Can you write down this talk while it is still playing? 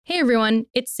Hey everyone,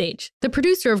 it's Sage, the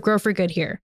producer of Grow for Good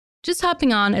here. Just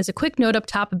hopping on as a quick note up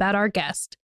top about our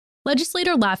guest.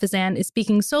 Legislator Lafazan is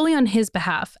speaking solely on his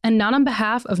behalf and not on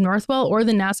behalf of Northwell or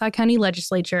the Nassau County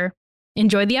Legislature.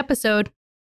 Enjoy the episode.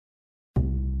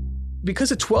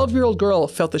 Because a 12-year-old girl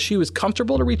felt that she was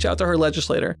comfortable to reach out to her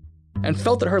legislator and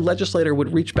felt that her legislator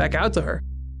would reach back out to her,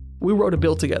 we wrote a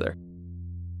bill together.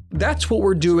 That's what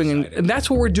we're doing, and that's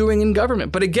what we're doing in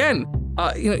government. But again,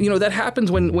 that happens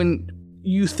when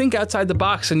you think outside the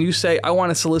box and you say, I want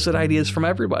to solicit ideas from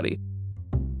everybody.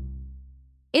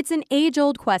 It's an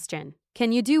age-old question.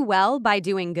 Can you do well by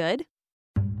doing good?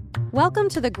 Welcome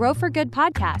to the Grow for Good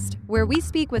podcast, where we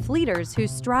speak with leaders who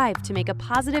strive to make a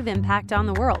positive impact on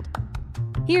the world.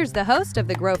 Here's the host of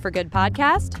the Grow for Good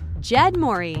podcast, Jed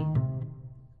Morey.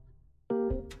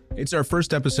 It's our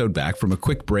first episode back from a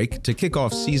quick break to kick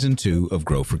off Season 2 of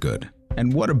Grow for Good.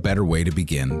 And what a better way to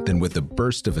begin than with a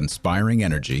burst of inspiring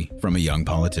energy from a young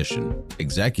politician,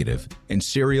 executive, and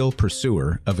serial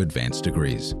pursuer of advanced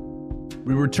degrees.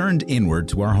 We returned inward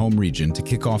to our home region to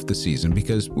kick off the season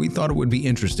because we thought it would be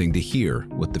interesting to hear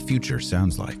what the future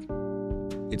sounds like.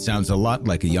 It sounds a lot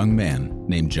like a young man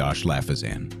named Josh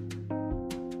Lafazan.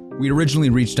 We originally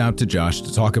reached out to Josh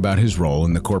to talk about his role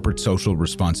in the Corporate Social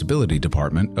Responsibility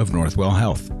Department of Northwell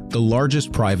Health, the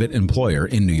largest private employer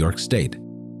in New York State.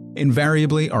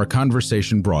 Invariably, our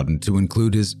conversation broadened to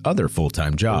include his other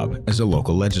full-time job as a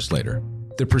local legislator,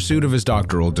 the pursuit of his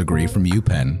doctoral degree from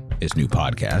UPenn, his new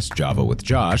podcast, Java with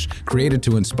Josh, created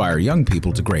to inspire young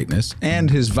people to greatness, and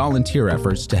his volunteer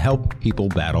efforts to help people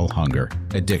battle hunger,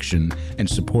 addiction, and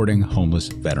supporting homeless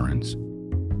veterans.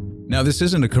 Now, this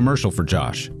isn't a commercial for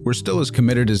Josh. We're still as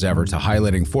committed as ever to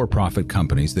highlighting for-profit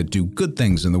companies that do good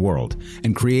things in the world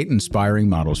and create inspiring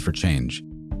models for change.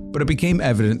 But it became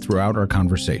evident throughout our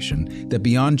conversation that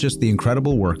beyond just the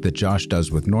incredible work that Josh does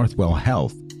with Northwell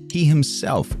Health, he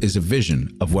himself is a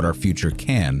vision of what our future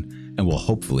can and will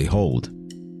hopefully hold.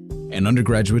 An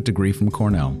undergraduate degree from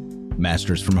Cornell,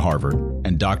 master's from Harvard,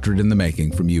 and doctorate in the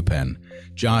making from UPenn,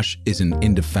 Josh is an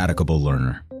indefatigable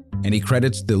learner. And he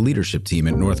credits the leadership team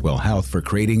at Northwell Health for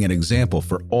creating an example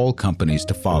for all companies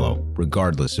to follow,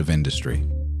 regardless of industry.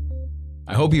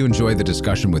 I hope you enjoy the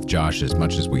discussion with Josh as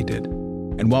much as we did.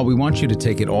 And while we want you to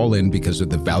take it all in because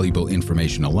of the valuable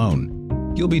information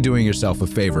alone, you'll be doing yourself a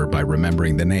favor by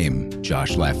remembering the name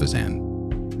Josh Lafazan.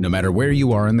 No matter where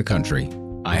you are in the country,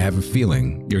 I have a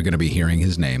feeling you're going to be hearing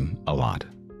his name a lot.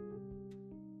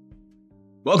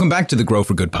 Welcome back to the Grow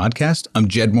for Good podcast. I'm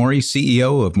Jed Morey,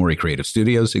 CEO of Morey Creative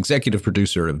Studios, executive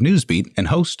producer of Newsbeat, and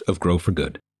host of Grow for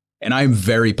Good. And I'm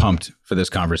very pumped for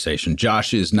this conversation.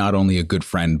 Josh is not only a good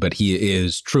friend, but he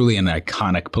is truly an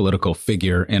iconic political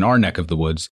figure in our neck of the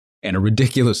woods and a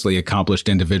ridiculously accomplished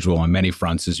individual on many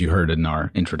fronts, as you heard in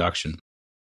our introduction.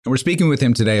 And we're speaking with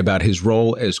him today about his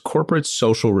role as corporate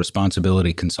social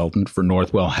responsibility consultant for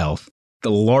Northwell Health, the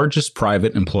largest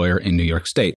private employer in New York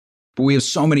State. But we have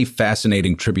so many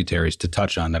fascinating tributaries to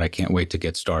touch on that I can't wait to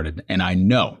get started. And I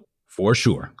know for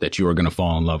sure that you are going to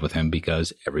fall in love with him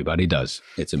because everybody does.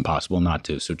 It's impossible not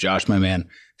to. So Josh, my man,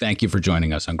 thank you for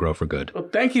joining us on Grow for Good. Well,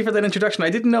 thank you for that introduction. I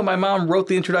didn't know my mom wrote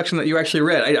the introduction that you actually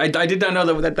read. I did not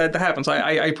know that happened, so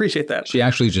I appreciate that. She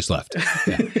actually just left.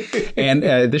 Yeah.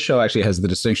 And this show actually has the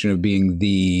distinction of being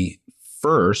the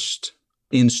first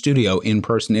in-studio,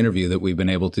 in-person interview that we've been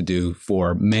able to do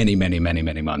for many, many, many,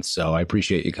 many months. So I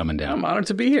appreciate you coming down. I'm honored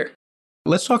to be here.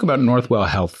 Let's talk about Northwell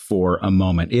Health for a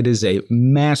moment. It is a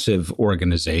massive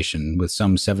organization with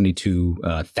some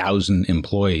 72,000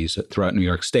 employees throughout New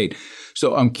York State.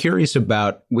 So I'm curious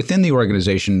about, within the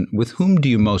organization, with whom do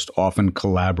you most often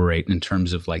collaborate in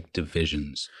terms of like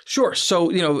divisions? Sure. So,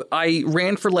 I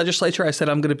ran for legislature. I said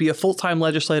I'm going to be a full-time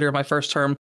legislator in my first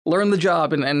term. Learn the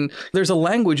job. And there's a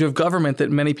language of government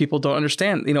that many people don't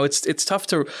understand. It's tough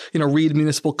to, read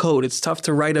municipal code. It's tough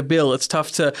to write a bill. It's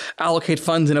tough to allocate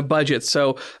funds in a budget.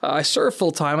 So I served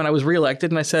full time and I was reelected.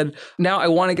 And I said, now I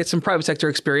want to get some private sector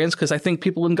experience because I think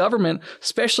people in government,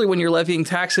 especially when you're levying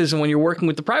taxes and when you're working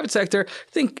with the private sector,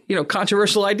 think,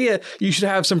 controversial idea, you should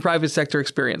have some private sector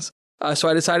experience. So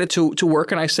I decided to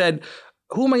work and I said,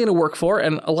 who am I going to work for?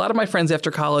 And a lot of my friends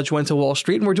after college went to Wall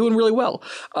Street and were doing really well.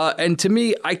 And to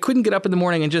me, I couldn't get up in the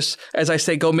morning and just, as I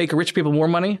say, go make rich people more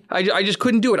money. I just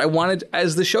couldn't do it. I wanted,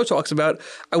 as the show talks about,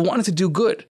 I wanted to do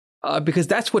good because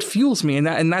that's what fuels me.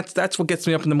 And that's what gets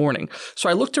me up in the morning. So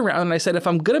I looked around and I said, if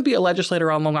I'm going to be a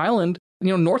legislator on Long Island,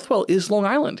 Northwell is Long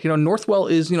Island. Northwell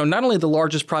is, not only the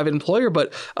largest private employer,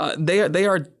 but they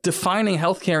are defining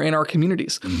healthcare in our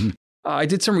communities. Mm-hmm. I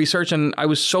did some research and I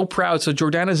was so proud. So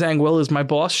Jordana Zangwill is my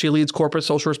boss. She leads corporate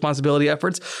social responsibility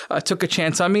efforts. Took a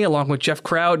chance on me along with Jeff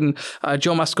Crowd and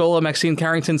Joe Mascola, Maxine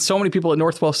Carrington. So many people at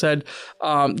Northwell said,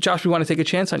 Josh, we want to take a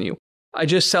chance on you. I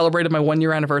just celebrated my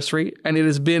 1-year anniversary, and it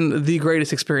has been the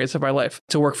greatest experience of my life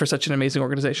to work for such an amazing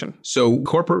organization. So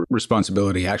corporate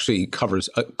responsibility actually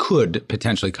could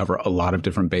potentially cover a lot of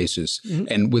different bases. Mm-hmm.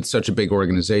 And with such a big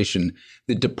organization,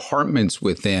 the departments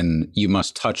within, you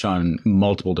must touch on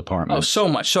multiple departments. Oh, so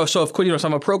much. So of course, so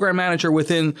I'm a program manager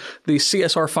within the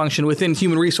CSR function within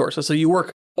human resources. So you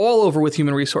work all over with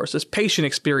human resources, patient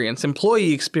experience,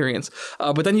 employee experience,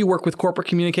 but then you work with corporate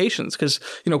communications because,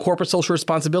 corporate social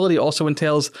responsibility also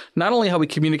entails not only how we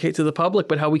communicate to the public,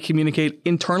 but how we communicate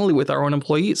internally with our own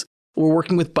employees. We're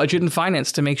working with budget and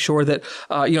finance to make sure that,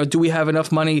 do we have enough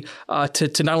money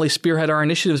to not only spearhead our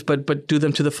initiatives, but do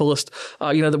them to the fullest,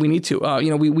 that we need to.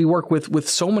 We work with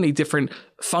so many different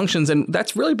functions, and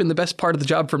that's really been the best part of the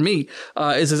job for me.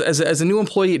 As a new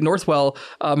employee at Northwell,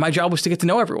 my job was to get to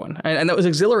know everyone, and that was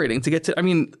exhilarating to get to. I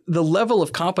mean, the level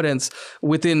of competence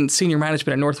within senior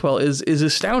management at Northwell is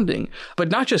astounding. But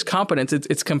not just competence;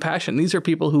 it's compassion. These are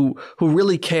people who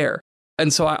really care.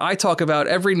 And so I talk about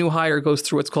every new hire goes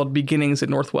through what's called beginnings at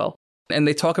Northwell. And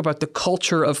they talk about the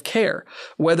culture of care,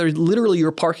 whether literally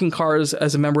you're parking cars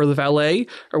as a member of the valet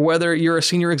or whether you're a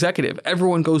senior executive.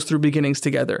 Everyone goes through beginnings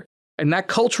together. And that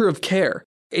culture of care,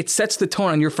 it sets the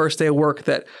tone on your first day of work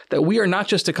that we are not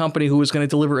just a company who is going to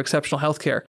deliver exceptional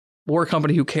healthcare. We're a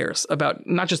company who cares about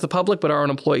not just the public, but our own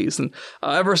employees. And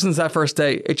ever since that first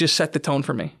day, it just set the tone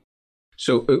for me.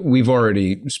 So we've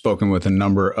already spoken with a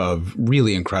number of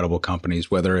really incredible companies,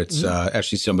 whether it's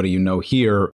actually somebody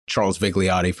here, Charles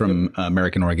Vigliotti from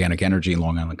American Organic Energy and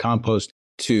Long Island Compost,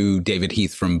 to David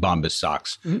Heath from Bombas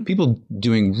Socks. Mm-hmm. People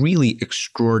doing really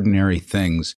extraordinary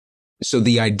things. So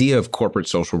the idea of corporate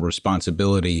social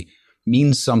responsibility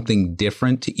means something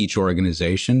different to each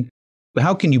organization. But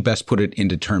how can you best put it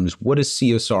into terms? What does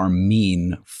CSR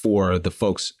mean for the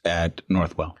folks at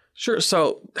Northwell? Sure.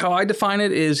 So how I define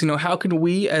it is, how can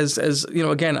we as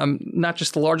again, I'm not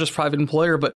just the largest private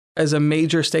employer, but as a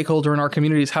major stakeholder in our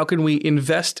communities, how can we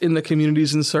invest in the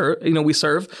communities we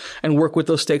serve and work with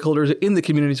those stakeholders in the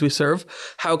communities we serve?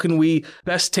 How can we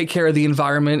best take care of the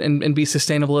environment and be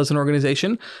sustainable as an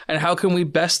organization? And how can we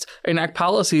best enact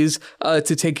policies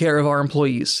to take care of our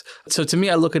employees? So to me,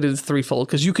 I look at it as threefold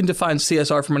because you can define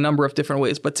CSR from a number of different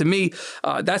ways. But to me,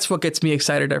 that's what gets me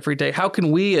excited every day. How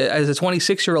can we, as a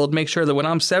 26-year-old, make sure that when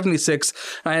I'm 76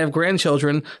 and I have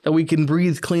grandchildren, that we can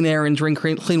breathe clean air and drink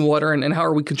clean water? And how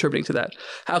are we contributing to that?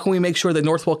 How can we make sure that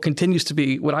Northwell continues to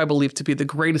be what I believe to be the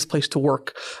greatest place to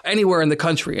work anywhere in the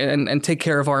country and take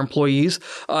care of our employees?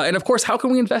 And of course, how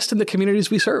can we invest in the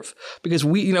communities we serve? Because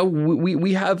we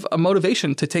have a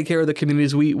motivation to take care of the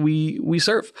communities we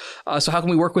serve. So how can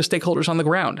we work with stakeholders on the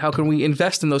ground? How can we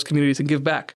invest in those communities and give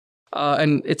back?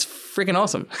 And it's freaking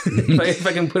awesome, if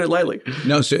I can put it lightly.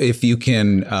 No, so if you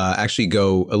can actually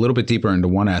go a little bit deeper into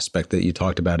one aspect that you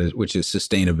talked about, which is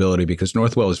sustainability, because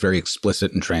Northwell is very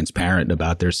explicit and transparent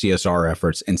about their CSR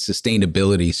efforts, and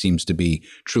sustainability seems to be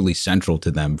truly central to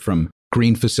them. From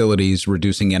green facilities,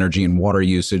 reducing energy and water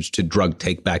usage, to drug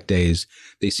take-back days,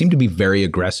 they seem to be very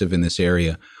aggressive in this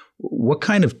area. What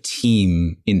kind of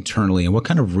team internally and what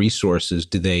kind of resources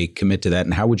do they commit to that?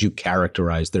 And how would you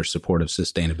characterize their support of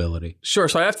sustainability? Sure.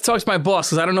 So I have to talk to my boss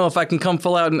because I don't know if I can come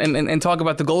full out and talk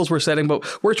about the goals we're setting, but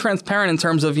we're transparent in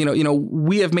terms of,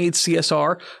 we have made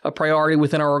CSR a priority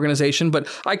within our organization, but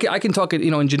I can talk in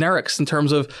generics in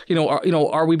terms of,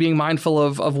 are we being mindful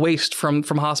of waste from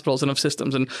hospitals and of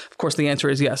systems? And of course, the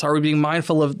answer is yes. Are we being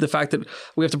mindful of the fact that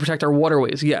we have to protect our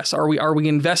waterways? Yes. Are we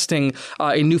investing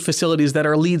in new facilities that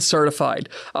are LEED certified?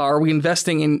 Are we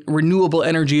investing in renewable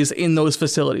energies in those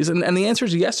facilities? And the answer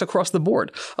is yes across the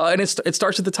board. And it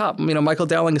starts at the top. Michael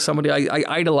Dowling is somebody I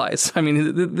idolize. I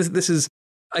mean, this is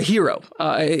a hero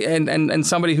and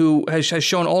somebody who has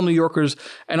shown all New Yorkers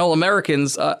and all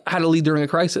Americans how to lead during a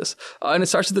crisis. And it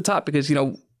starts at the top because,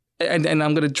 and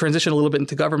I'm going to transition a little bit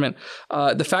into government.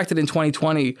 The fact that in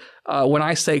 2020, when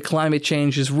I say climate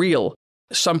change is real,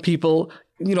 some people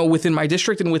within my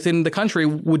district and within the country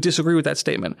would disagree with that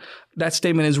statement. That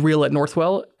statement is real at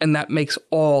Northwell, and that makes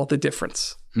all the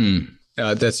difference.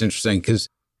 That's interesting because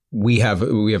we have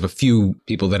a few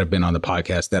people that have been on the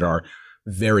podcast that are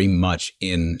very much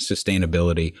in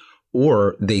sustainability,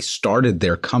 or they started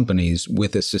their companies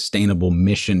with a sustainable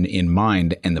mission in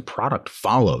mind, and the product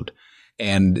followed.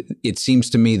 And it seems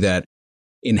to me that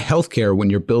in healthcare, when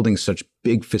you're building such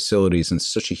big facilities and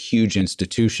such a huge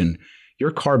institution, your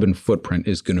carbon footprint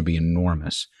is going to be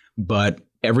enormous. But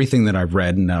everything that I've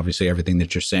read, and obviously everything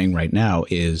that you're saying right now,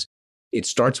 is It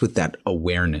starts with that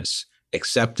awareness,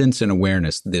 acceptance and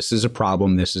awareness. This is a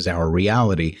problem. This is our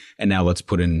reality. And now let's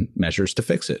put in measures to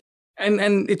fix it.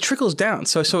 And it trickles down.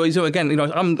 So again,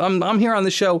 I'm here on the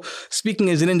show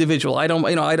speaking as an individual. I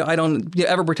don't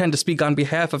ever pretend to speak on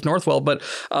behalf of Northwell, but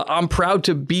I'm proud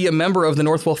to be a member of the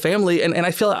Northwell family, and I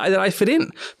feel that I fit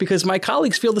in because my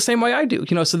colleagues feel the same way I do.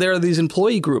 So there are these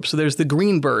employee groups. So there's the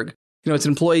Greenberg. It's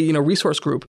an employee, resource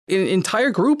group, an entire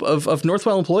group of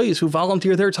Northwell employees who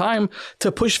volunteer their time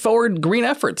to push forward green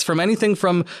efforts, from anything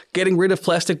from getting rid of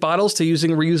plastic bottles to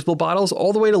using reusable bottles,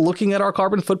 all the way to looking at our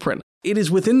carbon footprint. It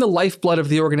is within the lifeblood of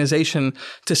the organization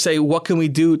to say, what can we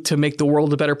do to make the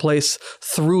world a better place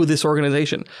through this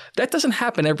organization? That doesn't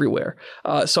happen everywhere.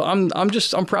 So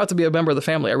I'm proud to be a member of the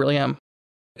family. I really am.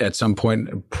 At some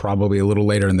point, probably a little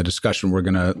later in the discussion, we're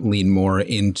going to lean more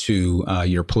into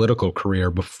your political career.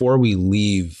 Before we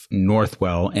leave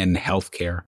Northwell and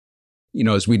healthcare,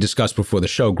 as we discussed before the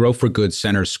show, Grow for Good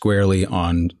centers squarely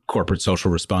on corporate social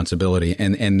responsibility.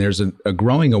 And there's a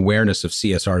growing awareness of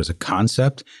CSR as a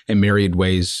concept and myriad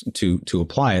ways to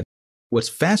apply it. What's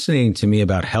fascinating to me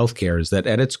about healthcare is that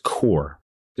at its core,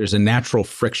 there's a natural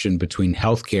friction between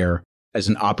healthcare as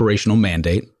an operational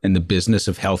mandate and the business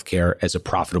of healthcare as a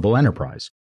profitable enterprise.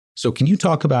 So can you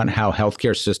talk about how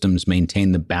healthcare systems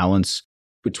maintain the balance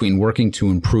between working to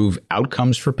improve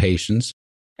outcomes for patients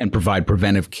and provide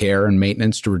preventive care and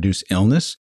maintenance to reduce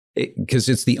illness? Because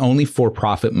it's the only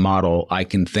for-profit model I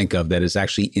can think of that is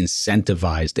actually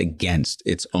incentivized against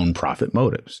its own profit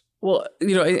motives. Well,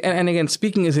 and again,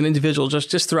 speaking as an individual,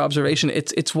 just through observation,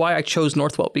 it's why I chose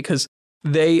Northwell, because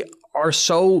they are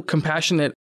so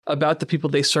compassionate about the people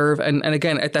they serve. And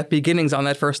again, at that beginnings on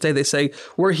that first day, they say,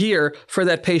 we're here for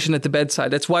that patient at the bedside.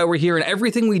 That's why we're here. And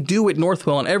everything we do at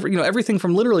Northwell, and everything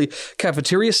from literally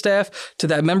cafeteria staff to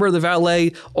that member of the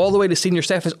valet, all the way to senior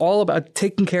staff, is all about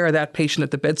taking care of that patient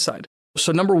at the bedside.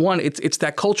 So number one, it's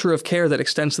that culture of care that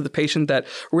extends to the patient that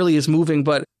really is moving.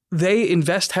 But they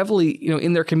invest heavily,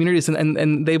 in their communities,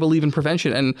 and they believe in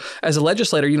prevention. And as a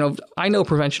legislator, I know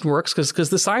prevention works because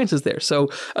the science is there. So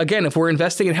again, if we're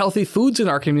investing in healthy foods in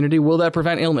our community, will that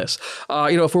prevent illness?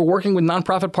 If we're working with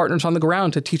nonprofit partners on the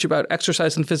ground to teach about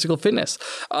exercise and physical fitness,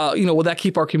 will that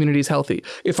keep our communities healthy?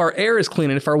 If our air is clean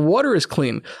and if our water is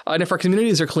clean and if our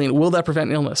communities are clean, will that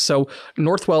prevent illness? So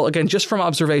Northwell, again, just from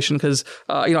observation, because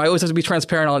I always have to be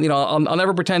transparent. I'll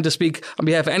never pretend to speak on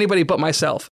behalf of anybody but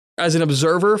myself. As an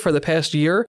observer for the past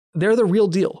year, they're the real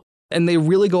deal. And they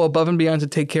really go above and beyond to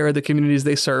take care of the communities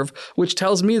they serve, which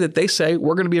tells me that they say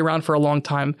we're going to be around for a long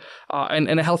time.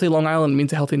 And a healthy Long Island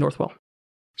means a healthy Northwell.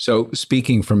 So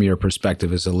speaking from your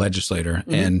perspective as a legislator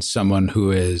and someone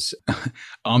who is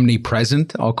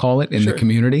omnipresent, I'll call it, in the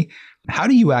community, how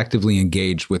do you actively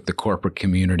engage with the corporate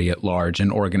community at large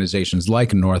and organizations like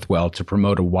Northwell to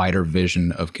promote a wider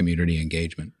vision of community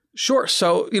engagement? Sure.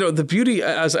 So, the beauty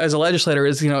as a legislator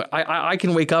is, I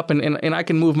can wake up and I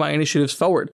can move my initiatives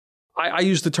forward. I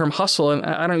use the term hustle, and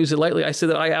I don't use it lightly. I say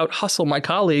that I out hustle my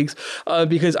colleagues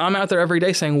because I'm out there every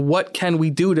day saying, what can we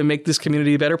do to make this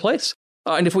community a better place?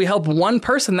 And if we help one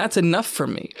person, that's enough for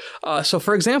me. So,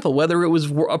 for example, whether it was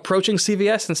approaching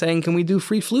CVS and saying, can we do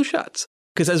free flu shots?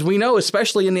 Because as we know,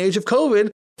 especially in the age of COVID,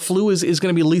 flu is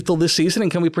going to be lethal this season.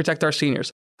 And can we protect our seniors?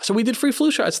 So we did free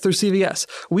flu shots through CVS.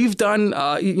 We've done,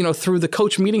 through the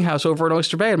Coach Meeting House over in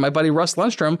Oyster Bay, and my buddy Russ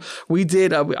Lundstrom, we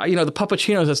did, the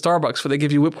puppuccinos at Starbucks where they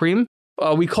give you whipped cream.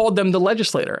 We called them the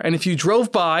legislator. And if you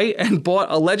drove by and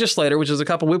bought a legislator, which is a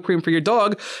cup of whipped cream for your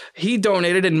dog, he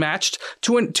donated and matched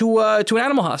to an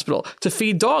animal hospital to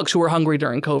feed dogs who were hungry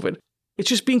during COVID. It's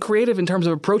just being creative in terms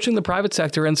of approaching the private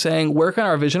sector and saying, where can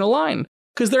our vision align?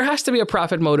 Because there has to be a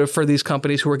profit motive for these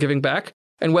companies who are giving back.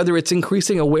 And whether it's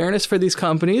increasing awareness for these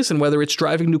companies and whether it's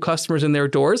driving new customers in their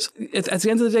doors, at the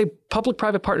end of the day,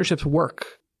 public-private partnerships work.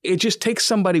 It just takes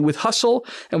somebody with hustle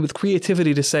and with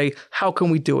creativity to say, how can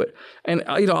we do it? And,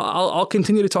 I'll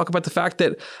continue to talk about the fact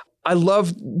that I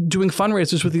love doing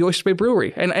fundraisers with the Oyster Bay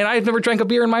Brewery. And I've never drank a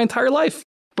beer in my entire life.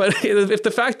 But if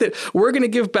the fact that we're going to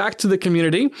give back to the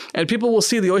community and people will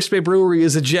see the Oyster Bay Brewery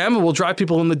as a gem and will drive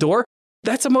people in the door,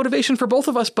 that's a motivation for both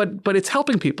of us, but it's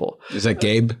helping people. Is that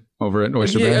Gabe over at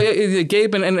Oyster Bay? Yeah,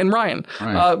 Gabe and Ryan.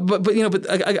 Right. But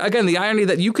again, the irony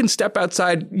that you can step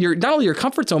outside not only your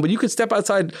comfort zone, but you can step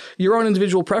outside your own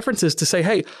individual preferences to say,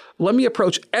 hey, let me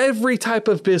approach every type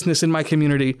of business in my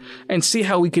community and see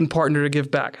how we can partner to give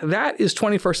back. That is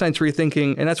 21st century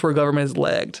thinking, and that's where government has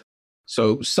lagged.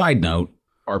 So, side note,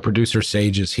 our producer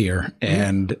Sage is here,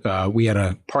 and we had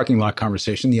a parking lot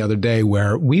conversation the other day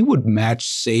where we would match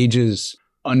Sage's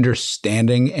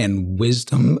understanding and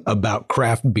wisdom about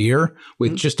craft beer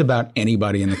with just about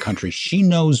anybody in the country. She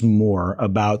knows more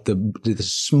about the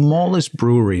smallest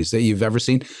breweries that you've ever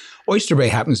seen. Oyster Bay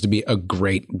happens to be a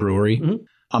great brewery. Mm-hmm.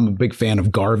 I'm a big fan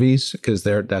of Garvey's because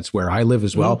that's where I live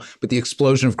as well. Mm-hmm. But the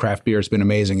explosion of craft beer has been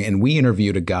amazing. And we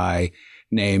interviewed a guy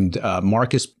named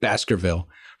Marcus Baskerville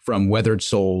from Weathered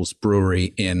Souls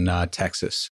Brewery in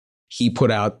Texas. He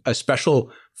put out a special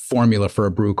formula for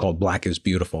a brew called Black is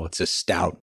Beautiful. It's a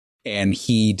stout. And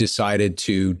he decided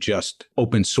to just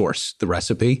open source the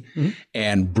recipe. Mm-hmm.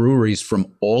 And breweries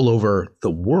from all over the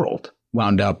world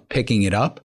wound up picking it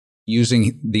up,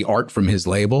 using the art from his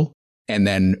label, and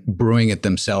then brewing it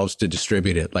themselves to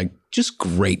distribute it. Like, just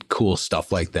great, cool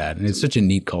stuff like that. And it's such a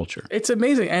neat culture. It's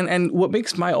amazing. And what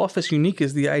makes my office unique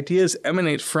is the ideas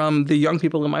emanate from the young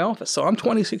people in my office. So I'm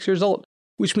 26 years old,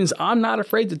 which means I'm not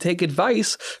afraid to take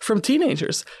advice from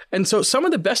teenagers. And so some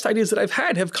of the best ideas that I've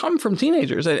had have come from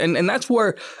teenagers. And that's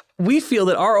where we feel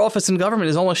that our office in government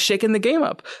is almost shaking the game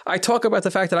up. I talk about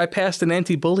the fact that I passed an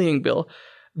anti-bullying bill.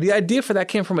 The idea for that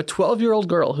came from a 12-year-old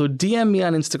girl who DM'd me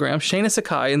on Instagram, Shayna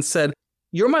Sakai, and said,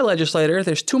 "You're my legislator.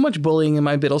 There's too much bullying in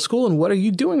my middle school, and what are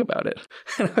you doing about it?"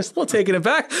 And I was still taken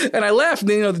aback, and I laughed.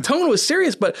 The tone was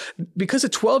serious, but because a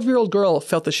 12-year-old girl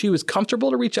felt that she was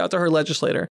comfortable to reach out to her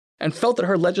legislator and felt that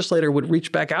her legislator would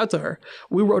reach back out to her,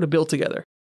 we wrote a bill together.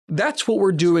 That's what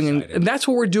we're doing, and that's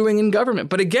what we're doing in government.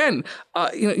 But again,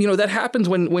 that happens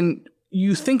when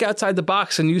you think outside the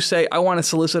box and you say, "I want to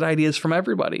solicit ideas from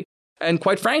everybody." And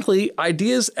quite frankly,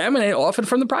 ideas emanate often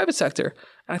from the private sector.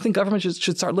 And I think government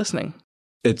should start listening.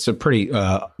 It's a pretty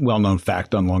well-known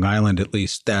fact on Long Island, at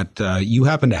least, that you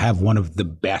happen to have one of the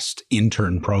best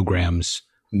intern programs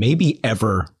maybe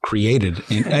ever created.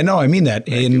 I mean that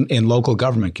in local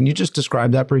government. Can you just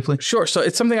describe that briefly? Sure. So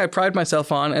it's something I pride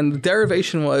myself on. And the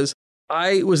derivation was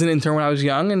I was an intern when I was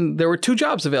young, and there were two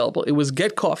jobs available. It was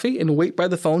get coffee and wait by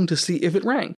the phone to see if it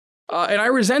rang. And I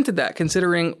resented that,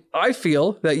 considering I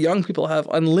feel that young people have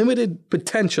unlimited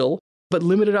potential, but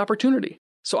limited opportunity.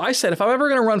 So I said, if I'm ever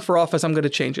going to run for office, I'm going to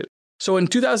change it. So in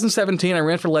 2017, I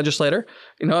ran for legislator.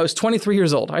 I was 23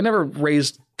 years old. I never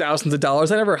raised thousands of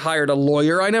dollars. I never hired a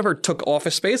lawyer. I never took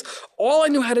office space. All I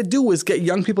knew how to do was get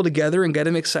young people together and get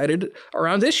them excited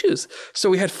around issues. So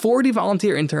we had 40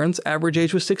 volunteer interns. Average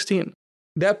age was 16.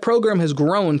 That program has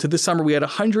grown to this summer. We had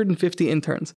 150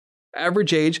 interns.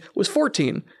 Average age was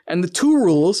 14. And the two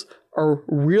rules are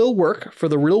real work for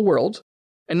the real world.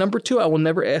 And number two, I will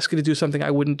never ask you to do something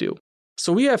I wouldn't do.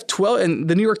 So we have 12, and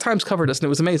the New York Times covered us, and it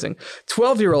was amazing.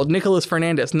 12-year-old Nicholas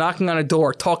Fernandez knocking on a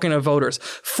door, talking to voters.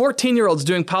 14-year-olds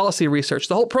doing policy research.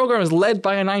 The whole program is led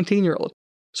by a 19-year-old.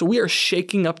 So we are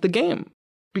shaking up the game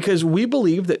because we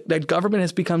believe that government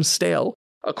has become stale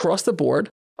across the board,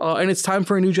 and it's time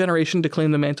for a new generation to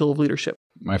claim the mantle of leadership.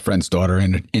 My friend's daughter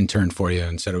interned for you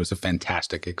and said it was a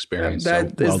fantastic experience.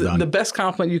 That so well is done. The best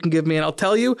compliment you can give me. And I'll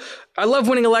tell you, I love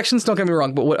winning elections, don't get me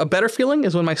wrong. But what a better feeling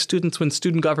is when my students win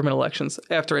student government elections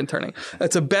after interning.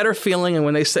 That's a better feeling. And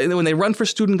when they run for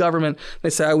student government, they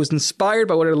say, I was inspired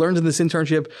by what I learned in this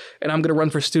internship, and I'm going to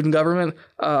run for student government.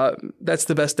 That's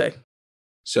the best day.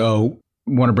 So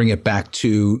I want to bring it back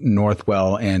to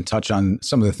Northwell and touch on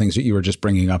some of the things that you were just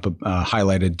bringing up,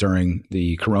 highlighted during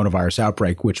the coronavirus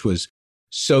outbreak, which was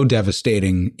so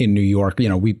devastating in New York.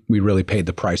 We really paid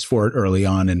the price for it early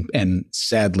on and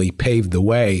sadly paved the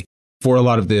way for a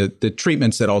lot of the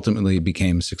treatments that ultimately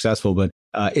became successful. But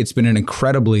it's been an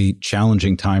incredibly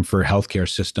challenging time for healthcare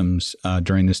systems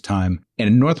during this time.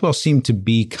 And Northwell seemed to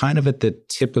be kind of at the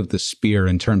tip of the spear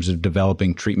in terms of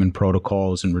developing treatment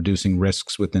protocols and reducing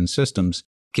risks within systems.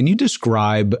 Can you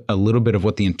describe a little bit of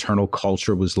what the internal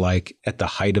culture was like at the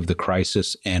height of the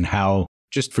crisis and how,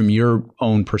 just from your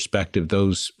own perspective,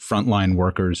 those frontline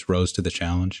workers rose to the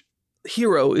challenge?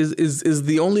 Hero is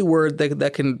the only word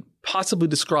that can possibly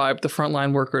describe the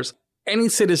frontline workers. Any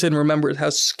citizen remembers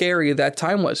how scary that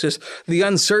time was. Just the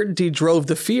uncertainty drove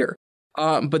the fear.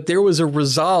 But there was a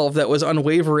resolve that was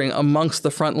unwavering amongst the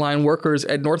frontline workers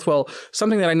at Northwell,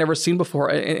 something that I'd never seen before.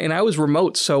 And I was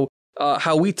remote. So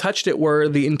how we touched it were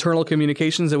the internal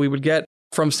communications that we would get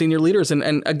from senior leaders.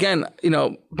 And again,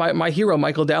 my hero,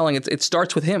 Michael Dowling, it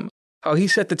starts with him, how he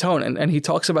set the tone. And he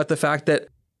talks about the fact that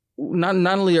not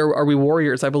only are we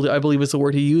warriors, I believe is the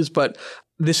word he used, but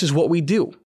this is what we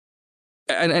do.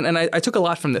 And I took a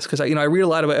lot from this because I read a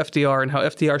lot about FDR and how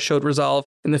FDR showed resolve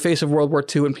in the face of World War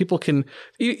II, and people can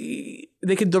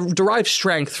derive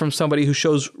strength from somebody who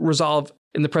shows resolve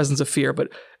in the presence of fear. But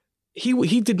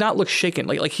he did not look shaken.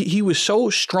 Like he was so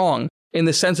strong in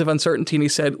the sense of uncertainty, and he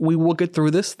said, "We will get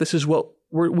through this. This is what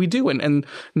we do." And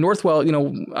Northwell,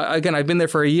 again, I've been there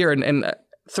for a year, and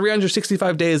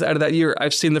 365 days out of that year,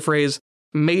 I've seen the phrase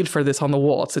 "made for this" on the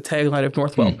wall. It's the tagline of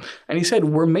Northwell. And he said,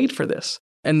 we're made for this.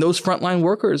 And those frontline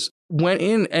workers went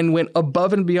in and went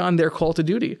above and beyond their call to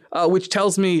duty, which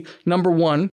tells me, number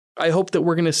one, I hope that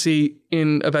we're going to see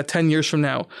in about 10 years from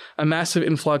now a massive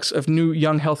influx of new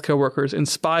young healthcare workers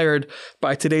inspired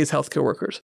by today's healthcare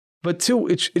workers. But two,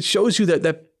 it shows you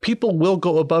that people will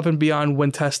go above and beyond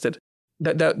when tested.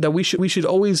 That we should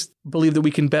always believe that we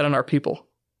can bet on our people.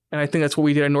 And I think that's what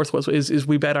we did at Northwest is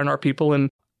we bet on our people. And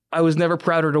I was never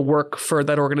prouder to work for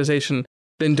that organization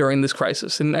than during this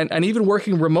crisis. And even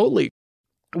working remotely,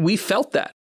 we felt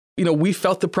that. We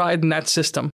felt the pride in that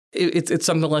system. It's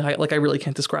something like I really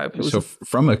can't describe. So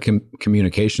from a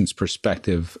communications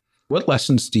perspective, what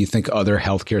lessons do you think other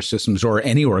healthcare systems or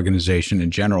any organization in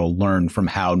general learned from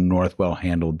how Northwell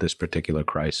handled this particular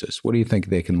crisis? What do you think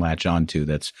they can latch on to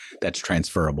that's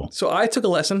transferable? So I took a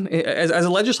lesson as a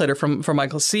legislator from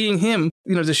Michael, seeing him,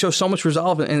 to show so much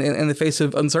resolve in the face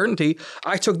of uncertainty.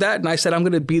 I took that and I said, I'm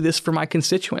going to be this for my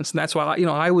constituents. And that's why,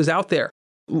 I was out there,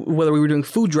 whether we were doing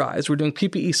food drives, we were doing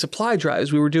PPE supply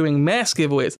drives, we were doing mask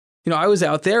giveaways. I was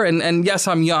out there and yes,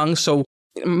 I'm young, so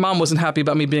Mom wasn't happy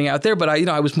about me being out there, but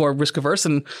I was more risk averse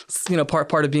and,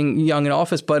 part of being young in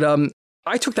office. But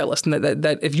I took that lesson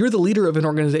that if you're the leader of an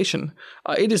organization,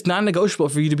 it is non-negotiable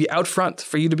for you to be out front,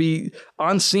 for you to be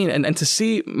on scene and to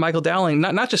see Michael Dowling,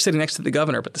 not just sitting next to the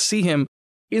governor, but to see him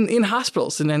in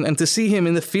hospitals and to see him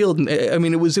in the field. I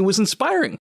mean, it was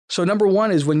inspiring. So number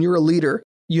one is when you're a leader,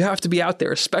 you have to be out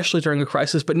there, especially during a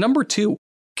crisis. But number two,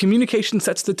 communication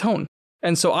sets the tone.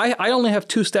 And so I only have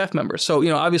 2 staff members. So,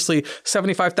 obviously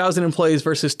 75,000 employees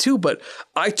versus 2, but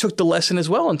I took the lesson as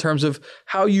well in terms of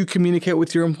how you communicate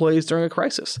with your employees during a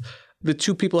crisis. The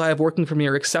 2 people I have working for me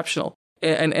are exceptional.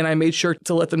 And I made sure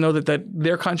to let them know that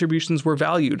their contributions were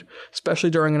valued, especially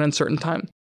during an uncertain time,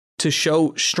 to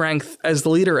show strength as the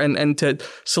leader and to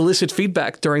solicit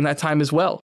feedback during that time as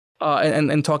well.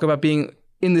 And talk about being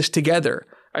in this together,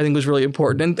 I think was really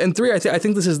important. And 3, I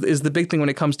think this is the big thing when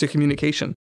it comes to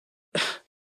communication.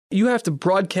 You have to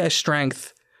broadcast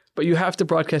strength, but you have to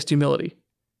broadcast humility.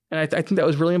 And I think that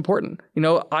was really important.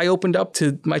 I opened up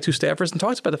to my 2 staffers and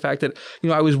talked about the fact that,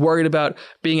 I was worried about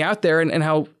being out there and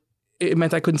how it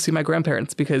meant I couldn't see my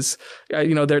grandparents because,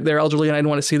 they're elderly and I didn't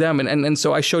want to see them. And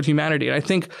so I showed humanity. And I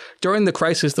think during the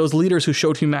crisis, those leaders who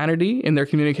showed humanity in their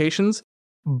communications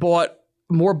bought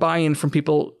more buy-in from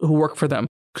people who work for them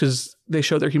because they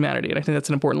showed their humanity. And I think that's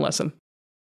an important lesson.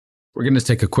 We're going to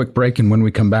take a quick break, and when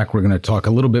we come back, we're going to talk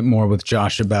a little bit more with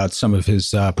Josh about some of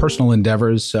his personal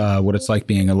endeavors, what it's like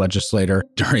being a legislator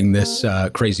during this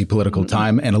crazy political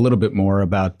time, and a little bit more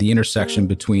about the intersection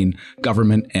between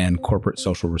government and corporate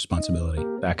social responsibility.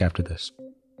 Back after this.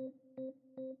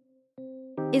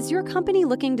 Is your company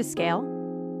looking to scale?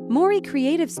 Mori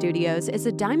Creative Studios is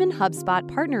a Diamond HubSpot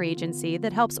partner agency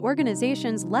that helps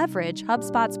organizations leverage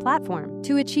HubSpot's platform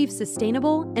to achieve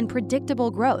sustainable and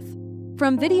predictable growth.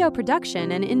 From video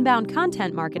production and inbound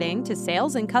content marketing to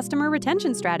sales and customer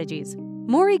retention strategies,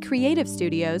 Mori Creative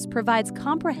Studios provides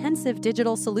comprehensive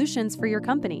digital solutions for your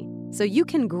company so you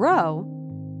can grow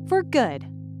for good.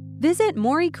 Visit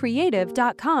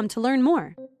moricreative.com to learn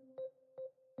more.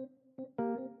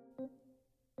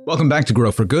 Welcome back to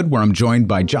Grow for Good, where I'm joined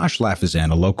by Josh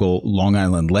Lafazan, a local Long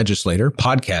Island legislator,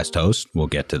 podcast host, we'll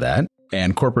get to that,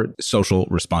 and corporate social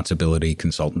responsibility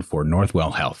consultant for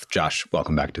Northwell Health. Josh,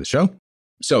 welcome back to the show.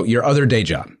 So your other day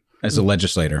job as a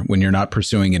legislator, when you're not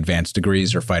pursuing advanced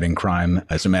degrees or fighting crime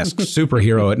as a masked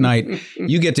superhero at night,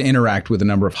 you get to interact with a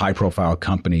number of high-profile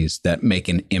companies that make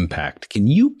an impact. Can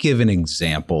you give an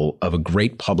example of a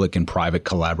great public and private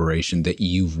collaboration that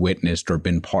you've witnessed or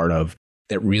been part of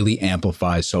that really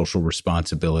amplifies social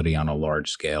responsibility on a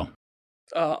large scale?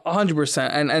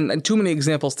 100%. And too many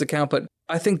examples to count, but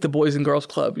I think the Boys and Girls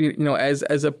Club,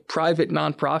 as a private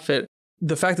nonprofit,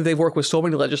 the fact that they've worked with so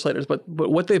many legislators, but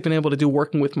what they've been able to do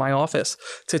working with my office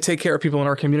to take care of people in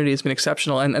our community has been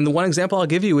exceptional. And the one example I'll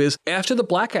give you is after the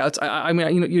blackouts, I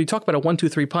mean, you talk about a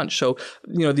 1-2-3 punch. So,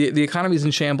 the economy's in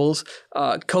shambles.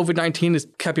 COVID-19 has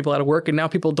kept people out of work, and now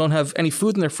people don't have any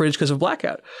food in their fridge because of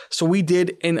blackout. So we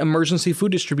did an emergency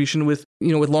food distribution with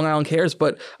Long Island Cares,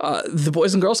 but the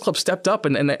Boys and Girls Club stepped up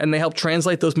and they helped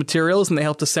translate those materials and they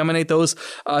helped disseminate those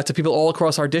to people all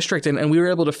across our district. And we were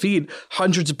able to feed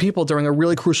hundreds of people during a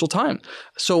really crucial time.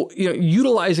 So,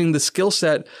 utilizing the skill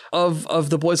set of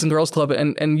the Boys and Girls Club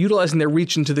and utilizing their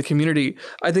reach into the community,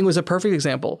 I think was a perfect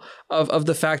example of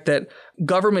the fact that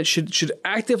government should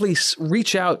actively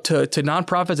reach out to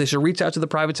nonprofits. They should reach out to the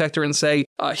private sector and say,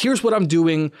 here's what I'm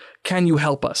doing. Can you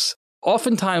help us?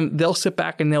 Oftentimes, they'll sit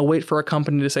back and they'll wait for a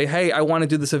company to say, hey, I want to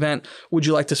do this event. Would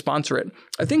you like to sponsor it?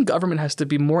 I think government has to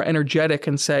be more energetic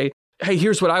and say, hey,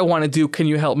 here's what I want to do. Can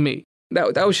you help me?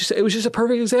 It was just a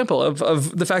perfect example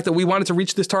of the fact that we wanted to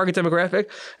reach this target demographic,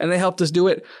 and they helped us do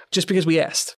it just because we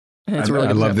asked. And it's a really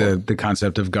I love example. the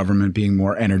concept of government being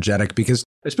more energetic, because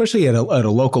especially at a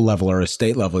local level or a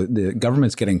state level, the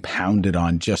government's getting pounded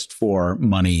on just for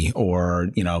money or,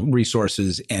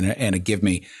 resources and a give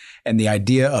me. And the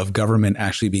idea of government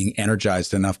actually being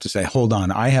energized enough to say, hold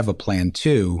on, I have a plan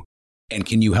too, and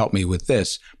can you help me with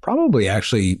this? Probably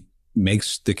actually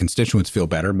makes the constituents feel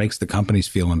better, makes the companies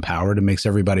feel empowered, and makes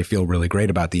everybody feel really great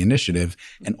about the initiative.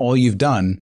 And all you've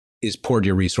done is poured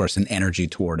your resource and energy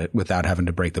toward it without having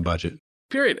to break the budget.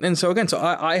 Period. And so again,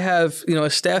 I have, a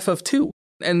staff of 2,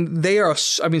 and they are,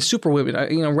 super women.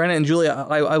 Rena and Julia,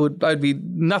 I'd be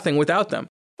nothing without them.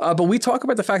 But we talk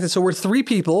about the fact that so we're 3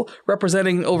 people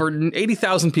representing over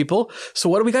 80,000 people. So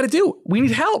what do we got to do? We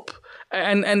need help.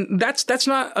 And that's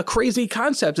not a crazy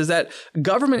concept, is that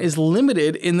government is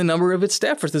limited in the number of its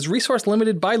staffers. There's resource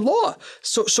limited by law.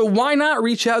 So why not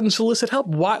reach out and solicit help?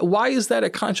 Why is that a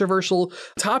controversial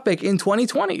topic in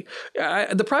 2020?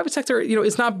 The private sector,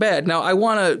 it's not bad. Now, I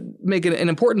want to make an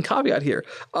important caveat here.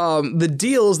 The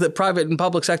deals that private and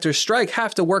public sectors strike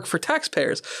have to work for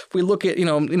taxpayers. If we look at,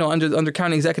 under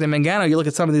County Executive Mangano, you look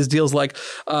at some of these deals like,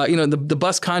 the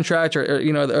bus contract or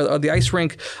the ice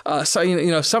rink.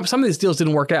 Some of these deals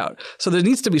didn't work out. So there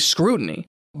needs to be scrutiny.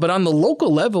 But on the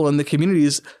local level in the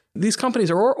communities, these companies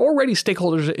are already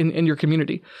stakeholders in your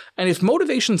community. And if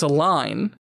motivations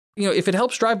align, if it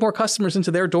helps drive more customers into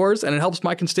their doors and it helps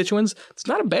my constituents, it's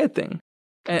not a bad thing.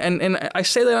 And I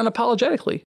say that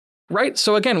unapologetically. Right.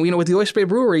 So again, with the Oyster Bay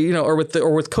Brewery, or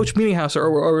with Coach Meeting House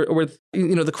or with,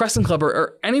 the Crescent Club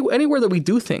or anywhere that we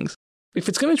do things, if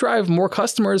it's going to drive more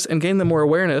customers and gain them more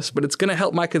awareness, but it's going to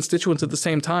help my constituents at the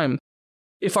same time,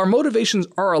 if our motivations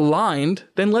are aligned,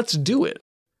 then let's do it.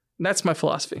 That's my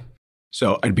philosophy.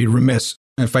 So I'd be remiss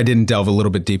if I didn't delve a little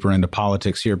bit deeper into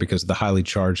politics here, because of the highly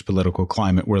charged political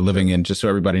climate we're living in. Just so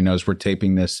everybody knows, we're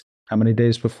taping this how many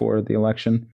days before the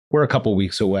election? We're a couple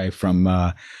weeks away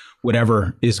from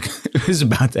whatever is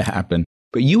about to happen.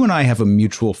 But you and I have a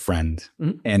mutual friend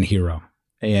and hero,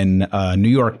 and a New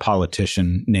York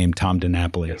politician named Tom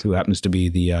DiNapoli, who happens to be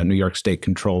the New York State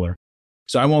Controller.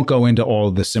 So I won't go into all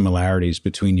of the similarities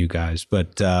between you guys,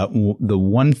 but the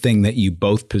one thing that you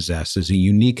both possess is a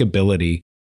unique ability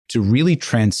to really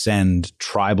transcend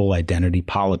tribal identity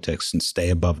politics and stay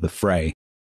above the fray.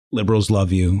 Liberals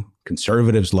love you.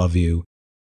 Conservatives love you.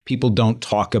 People don't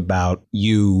talk about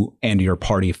you and your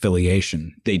party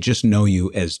affiliation. They just know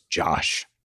you as Josh.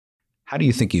 How do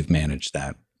you think you've managed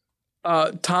that?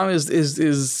 Tom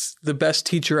is the best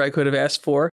teacher I could have asked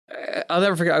for. I'll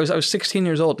never forget, I was 16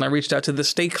 years old and I reached out to the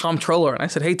state comptroller and I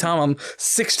said, hey, Tom, I'm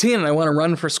 16 and I want to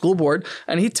run for school board.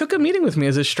 And he took a meeting with me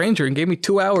as a stranger and gave me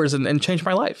 2 hours and changed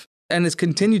my life. And has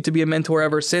continued to be a mentor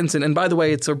ever since. And by the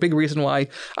way, it's a big reason why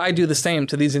I do the same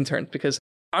to these interns, because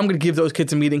I'm going to give those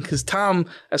kids a meeting, because Tom,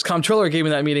 as comptroller, gave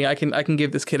me that meeting. I can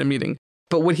give this kid a meeting.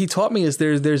 But what he taught me is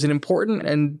there's an important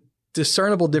and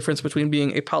discernible difference between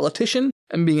being a politician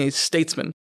and being a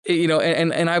statesman.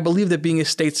 And I believe that being a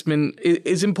statesman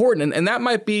is important, and that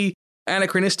might be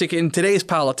anachronistic in today's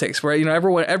politics, where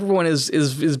everyone is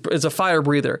a fire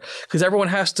breather, because everyone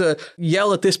has to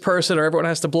yell at this person or everyone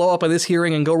has to blow up on this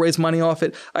hearing and go raise money off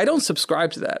it. I don't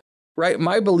subscribe to that. Right?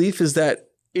 My belief is that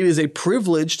it is a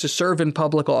privilege to serve in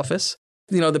public office.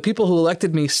 The people who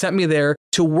elected me sent me there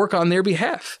to work on their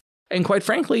behalf, and quite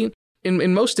frankly,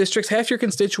 in most districts, half your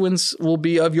constituents will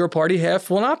be of your party, half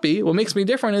will not be. What makes me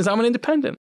different is I'm an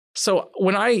independent. So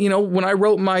when I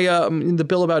wrote my the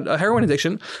bill about heroin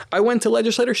addiction, I went to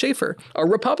legislator Schaefer, a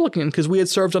Republican, because we had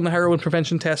served on the heroin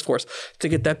prevention task force to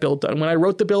get that bill done. When I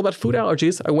wrote the bill about food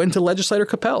allergies, I went to legislator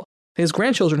Capel. His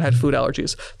grandchildren had food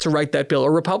allergies, to write that bill,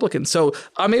 a Republican. So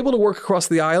I'm able to work across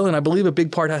the aisle, and I believe a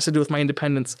big part has to do with my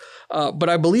independence. But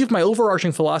I believe my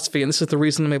overarching philosophy, and this is the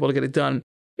reason I'm able to get it done,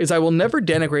 is I will never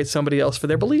denigrate somebody else for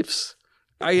their beliefs.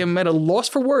 I am at a loss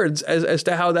for words as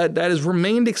to how that has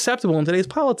remained acceptable in today's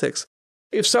politics.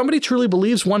 If somebody truly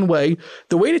believes one way,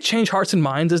 the way to change hearts and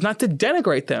minds is not to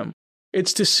denigrate them.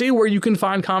 It's to see where you can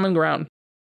find common ground.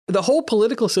 The whole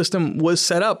political system was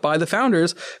set up by the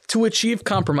founders to achieve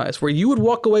compromise, where you would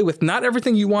walk away with not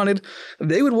everything you wanted,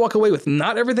 they would walk away with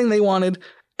not everything they wanted,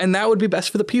 and that would be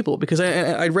best for the people. Because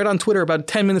I read on Twitter about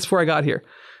 10 minutes before I got here,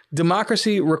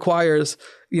 democracy requires,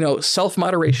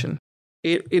 self-moderation.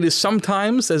 It is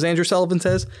sometimes, as Andrew Sullivan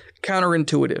says,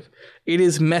 counterintuitive. It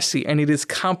is messy and it is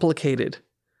complicated,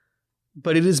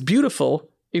 but it is beautiful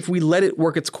if we let it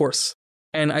work its course.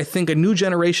 And I think a new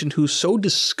generation who's so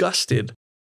disgusted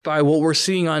by what we're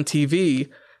seeing on TV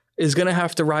is going to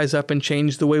have to rise up and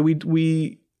change the way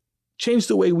we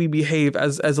behave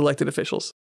as elected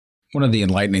officials. One of the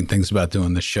enlightening things about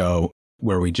doing the show,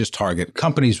 where we just target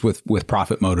companies with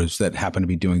profit motives that happen to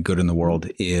be doing good in the world,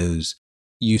 is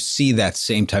you see that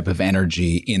same type of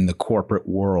energy in the corporate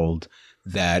world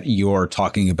that you're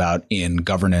talking about in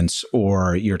governance,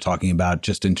 or you're talking about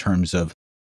just in terms of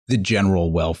the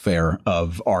general welfare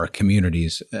of our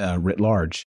communities writ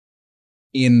large.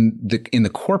 In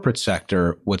the corporate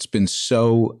sector, what's been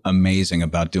so amazing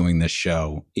about doing this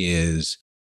show is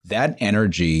that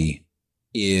energy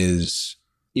is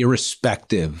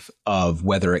irrespective of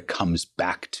whether it comes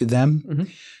back to them. Mm-hmm.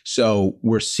 So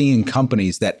we're seeing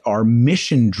companies that are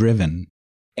mission driven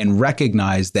and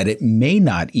recognize that it may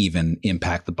not even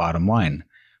impact the bottom line.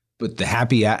 But the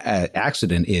happy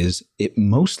accident is it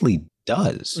mostly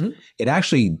does. Mm-hmm. It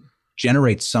actually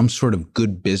generates some sort of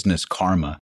good business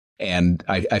karma. And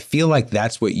I feel like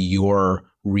that's what you're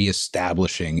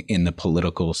reestablishing in the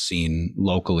political scene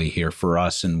locally here for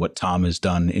us, and what Tom has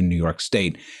done in New York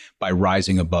State by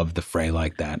rising above the fray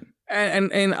like that.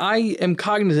 And I am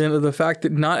cognizant of the fact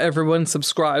that not everyone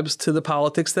subscribes to the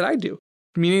politics that I do,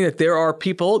 meaning that there are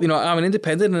people, I'm an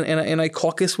independent and I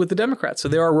caucus with the Democrats. So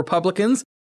there are Republicans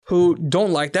who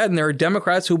don't like that, and there are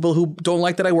Democrats who don't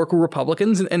like that I work with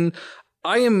Republicans. And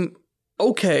I am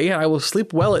okay, and I will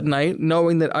sleep well at night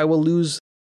knowing that I will lose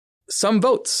some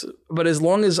votes. But as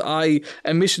long as I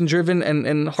am mission driven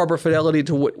and harbor fidelity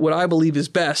to what I believe is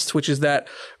best, which is that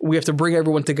we have to bring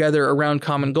everyone together around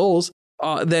common goals,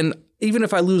 then even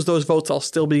if I lose those votes, I'll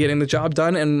still be getting the job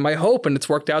done. And my hope, and it's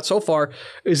worked out so far,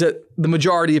 is that the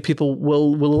majority of people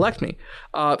will elect me.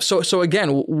 So again,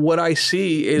 what I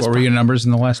see is... What were your numbers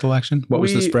in the last election? What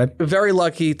was the spread? Very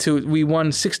lucky we won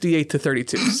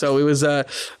 68-32. So it was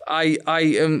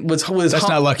was That's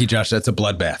not lucky, Josh. That's a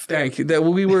bloodbath. Thank you. That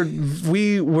we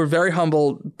were very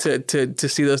humbled to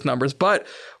see those numbers, but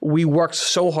we worked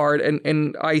so hard,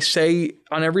 and I say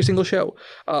on every single show,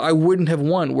 I wouldn't have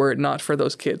won were it not for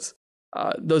those kids.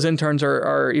 Those interns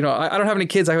are I don't have any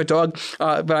kids. I have a dog,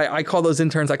 but I call those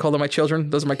interns, I call them my children.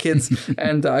 Those are my kids,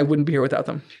 and I wouldn't be here without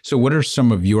them. So what are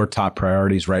some of your top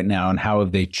priorities right now, and how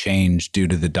have they changed due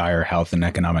to the dire health and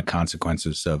economic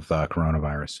consequences of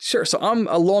coronavirus? Sure. So I'm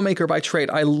a lawmaker by trade.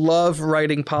 I love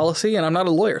writing policy, and I'm not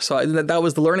a lawyer. So that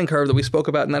was the learning curve that we spoke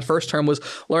about in that first term, was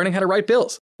learning how to write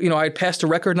bills. I had passed a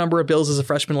record number of bills as a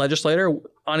freshman legislator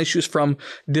on issues from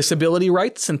disability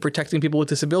rights and protecting people with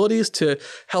disabilities, to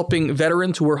helping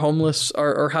veterans who were homeless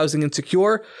or housing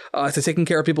insecure, to taking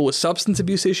care of people with substance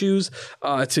abuse issues,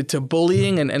 to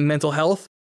bullying and mental health.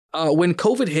 When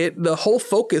COVID hit, the whole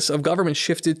focus of government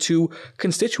shifted to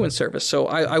constituent service. So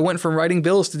I went from writing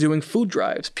bills to doing food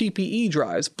drives, PPE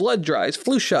drives, blood drives,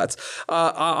 flu shots.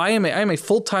 I am a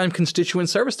full-time constituent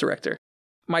service director.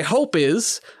 My hope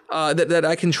is that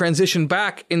I can transition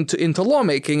back into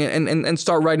lawmaking and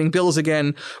start writing bills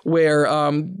again, where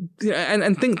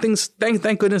thank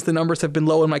goodness the numbers have been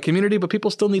low in my community, but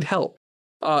people still need help.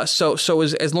 So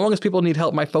as long as people need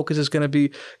help, my focus is going to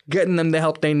be getting them the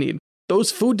help they need.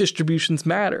 Those food distributions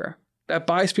matter. That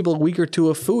buys people a week or two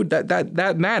of food.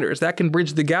 That matters. That can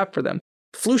bridge the gap for them.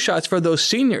 Flu shots for those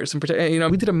seniors,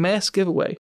 and we did a mass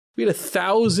giveaway. We had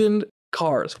 1,000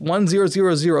 cars,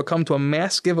 1000, come to a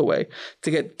mass giveaway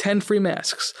to get 10 free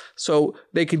masks so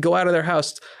they could go out of their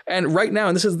house. And right now,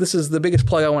 and this is the biggest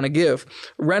plug I want to give,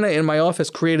 Rena in my office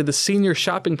created the senior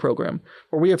shopping program,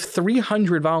 where we have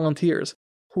 300 volunteers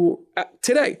who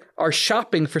today are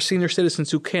shopping for senior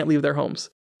citizens who can't leave their homes.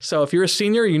 So if you're a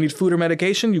senior, you need food or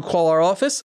medication, you call our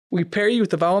office, we pair you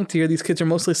with the volunteer. These kids are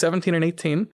mostly 17 and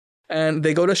 18, and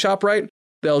they go to ShopRite.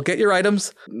 They'll get your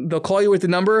items. They'll call you with the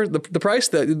number, the price.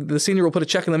 The senior will put a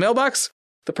check in the mailbox.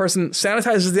 The person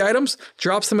sanitizes the items,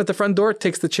 drops them at the front door,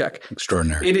 takes the check.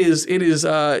 Extraordinary. It is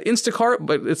Instacart,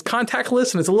 but it's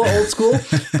contactless and it's a little old school.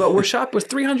 But we're shopping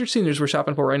with 300 seniors. We're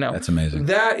shopping for right now. That's amazing.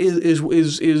 That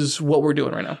is what we're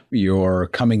doing right now. You're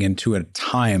coming into a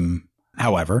time,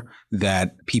 however,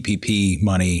 that PPP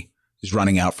money is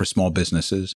running out for small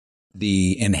businesses.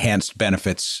 The enhanced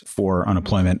benefits for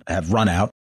unemployment have run out.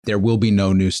 There will be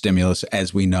no new stimulus,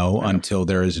 as we know, until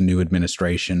there is a new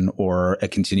administration or a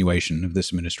continuation of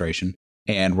this administration.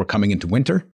 And we're coming into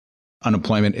winter.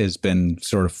 Unemployment has been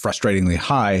sort of frustratingly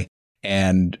high.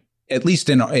 And at least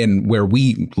in where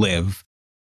we live,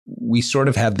 we sort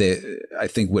of have I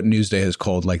think what Newsday has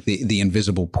called like the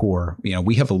invisible poor.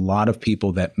 We have a lot of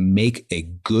people that make a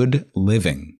good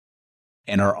living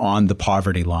and are on the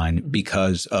poverty line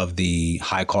because of the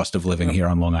high cost of living here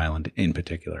on Long Island in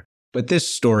particular. But this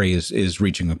story is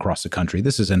reaching across the country.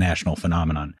 This is a national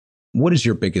phenomenon. What is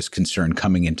your biggest concern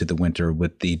coming into the winter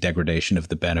with the degradation of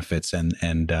the benefits and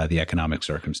the economic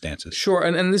circumstances? Sure.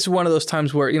 And this is one of those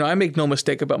times where, I make no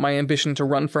mistake about my ambition to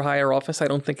run for higher office. I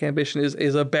don't think ambition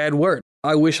is a bad word.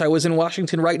 I wish I was in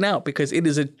Washington right now because it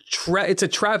is it's a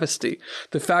travesty.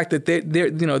 The fact that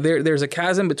there's a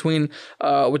chasm between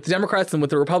what the Democrats and what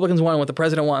the Republicans want and what the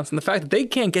president wants. And the fact that they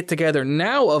can't get together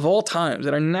now of all times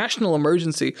in a national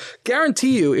emergency,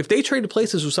 guarantee you, if they traded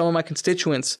places with some of my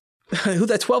constituents, who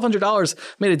that $1,200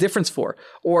 made a difference for,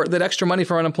 or that extra money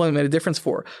for unemployment made a difference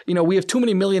for. We have too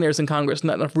many millionaires in Congress,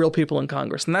 not enough real people in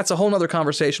Congress. And that's a whole other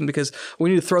conversation because we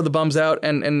need to throw the bums out.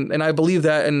 And I believe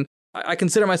that. And I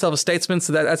consider myself a statesman,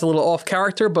 so that's a little off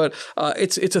character, but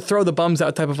it's a throw the bums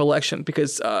out type of election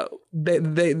because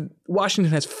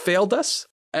Washington has failed us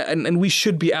and we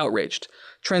should be outraged.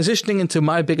 Transitioning into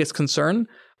my biggest concern,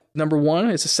 number one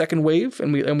is a second wave,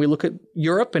 and we look at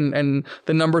Europe and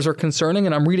the numbers are concerning.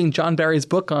 And I'm reading John Barry's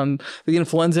book on the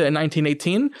influenza in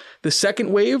 1918. The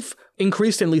second wave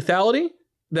increased in lethality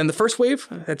than the first wave.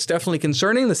 That's definitely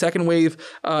concerning. The second wave,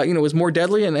 was more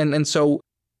deadly, and so,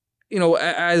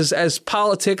 as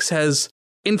politics has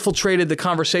infiltrated the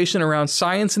conversation around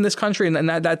science in this country, and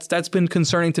that's been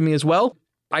concerning to me as well.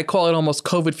 I call it almost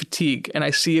COVID fatigue, and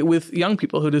I see it with young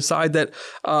people who decide that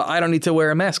I don't need to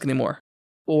wear a mask anymore.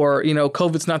 Or,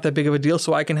 COVID's not that big of a deal,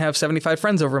 so I can have 75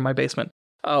 friends over in my basement.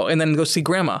 And then go see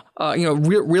grandma.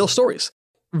 Real stories.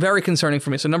 Very concerning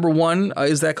for me. So number one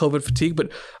is that COVID fatigue, but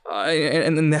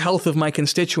and the health of my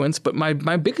constituents. But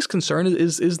my biggest concern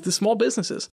is the small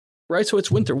businesses, right? So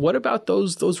it's winter. What about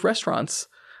those restaurants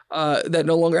that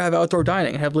no longer have outdoor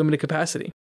dining and have limited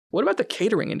capacity? What about the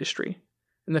catering industry?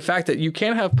 And the fact that you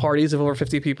can't have parties of over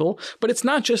 50 people, but it's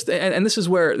not just, and this is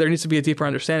where there needs to be a deeper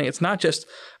understanding. It's not just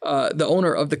the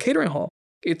owner of the catering hall.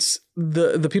 It's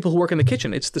the people who work in the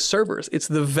kitchen. It's the servers. It's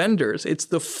the vendors. It's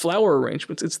the flower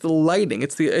arrangements. It's the lighting.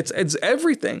 It's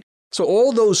everything. So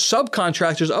all those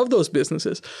subcontractors of those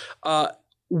businesses,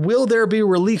 will there be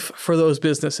relief for those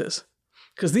businesses?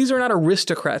 Because these are not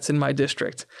aristocrats in my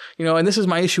district, and this is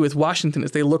my issue with Washington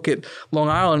is they look at Long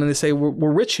Island and they say,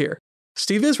 we're rich here.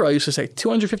 Steve Israel used to say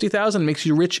 $250,000 makes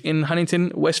you rich in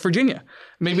Huntington, West Virginia.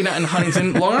 Maybe not in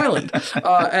Huntington, Long Island.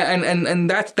 And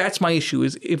that's my issue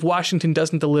is if Washington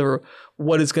doesn't deliver,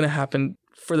 what is going to happen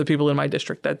for the people in my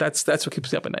district? That's what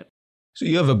keeps me up at night. So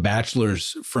you have a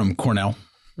bachelor's from Cornell,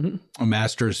 a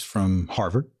master's from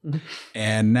Harvard,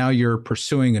 and now you're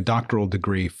pursuing a doctoral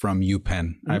degree from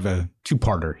UPenn. I have a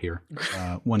two-parter here.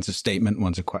 One's a statement,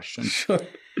 one's a question. Sure.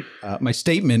 My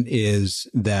statement is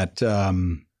that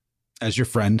as your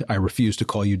friend, I refuse to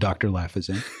call you Dr.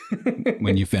 Lafazan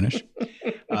when you finish.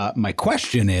 My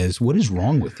question is, what is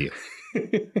wrong with you?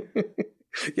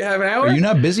 You have an hour? Are you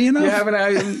not busy enough? You have an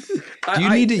hour?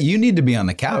 You need to be on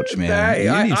the couch, man.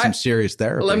 You need some serious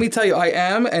therapy. Let me tell you, I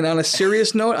am. And on a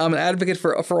serious note, I'm an advocate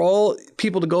for all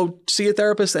people to go see a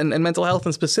therapist and mental health,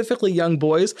 and specifically young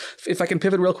boys. If I can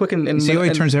pivot real quick and see how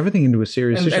he turns everything into a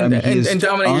serious issue. And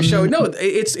dominate your show. No,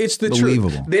 it's the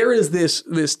truth. There is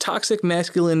this toxic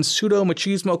masculine pseudo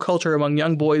machismo culture among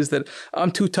young boys that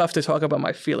I'm too tough to talk about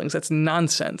my feelings. That's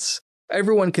nonsense.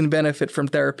 Everyone can benefit from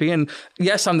therapy. And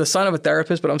yes, I'm the son of a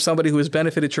therapist, but I'm somebody who has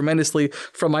benefited tremendously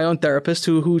from my own therapist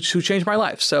who changed my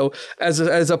life. So as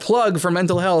a plug for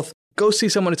mental health, go see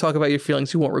someone to talk about your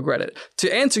feelings. You won't regret it.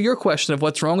 To answer your question of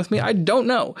what's wrong with me, I don't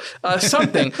know.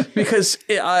 Something, because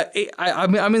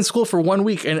I'm in school for 1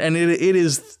 week and it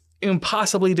is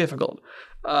impossibly difficult.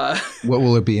 What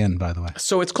will it be in, by the way?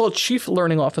 So it's called Chief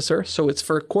Learning Officer. So it's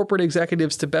for corporate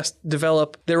executives to best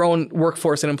develop their own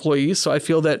workforce and employees. So I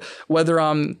feel that whether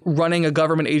I'm running a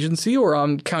government agency or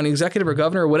I'm county executive or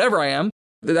governor or whatever I am,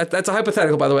 that's a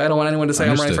hypothetical, by the way. I don't want anyone to say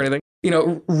I'm running for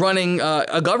anything. Running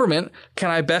a government,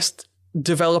 can I best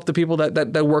develop the people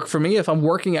that work for me? If I'm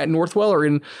working at Northwell or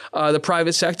in the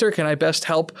private sector, can I best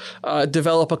help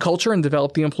develop a culture and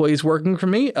develop the employees working for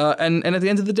me? And at the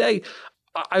end of the day,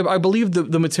 I believe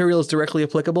the material is directly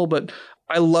applicable, but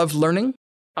I love learning.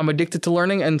 I'm addicted to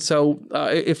learning. And so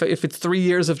if it's 3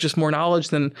 years of just more knowledge,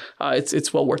 then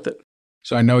it's well worth it.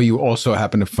 So I know you also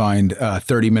happen to find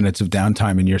 30 minutes of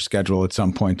downtime in your schedule at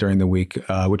some point during the week,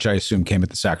 which I assume came at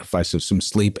the sacrifice of some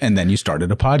sleep. And then you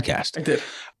started a podcast. I did.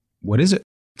 What is it?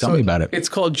 Tell me about it. It's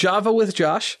called Java with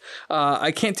Josh.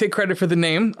 I can't take credit for the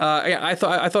name. I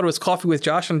thought it was Coffee with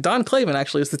Josh. And Don Clavin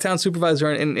actually is the town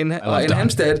supervisor in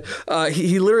Hempstead.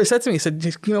 He literally said to me, he said,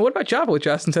 what about Java with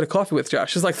Josh instead of Coffee with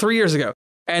Josh? It's like 3 years ago.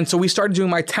 And so we started doing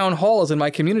my town halls in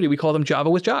my community. We call them Java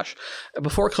with Josh.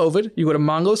 Before COVID, you go to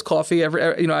Mongo's Coffee.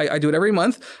 I do it every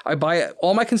month. I buy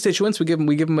all my constituents. We give them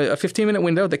a 15-minute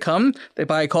window. They come, they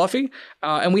buy a coffee,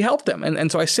 and we help them.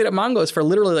 And so I sit at Mongo's for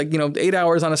literally 8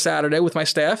 hours on a Saturday with my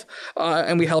staff,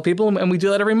 and we help people. And we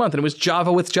do that every month. And it was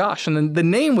Java with Josh. And then the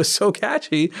name was so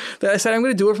catchy that I said, I'm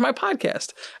going to do it for my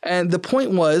podcast. And the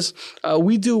point was,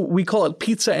 we call it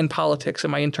Pizza and Politics in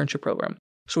my internship program.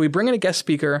 So we bring in a guest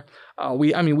speaker.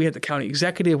 We had the county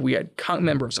executive. We had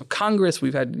members of Congress.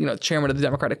 We've had, chairman of the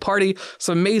Democratic Party.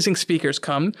 Some amazing speakers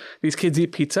come. These kids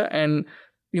eat pizza. And,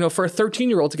 for a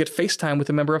 13-year-old to get FaceTime with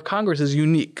a member of Congress is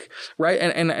unique, right?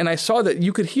 And I saw that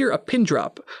you could hear a pin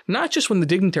drop, not just when the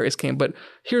dignitaries came, but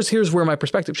here's where my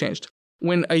perspective changed.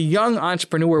 When a young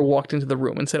entrepreneur walked into the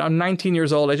room and said, I'm 19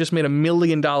 years old. I just made $1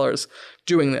 million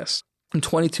doing this. I'm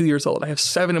 22 years old. I have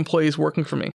 7 employees working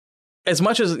for me. As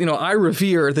much as, I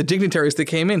revere the dignitaries that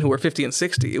came in who were 50 and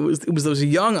 60, it was those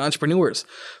young entrepreneurs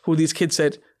who these kids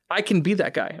said, I can be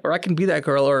that guy, or I can be that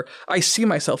girl, or I see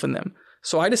myself in them.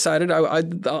 So I decided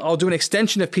I'll do an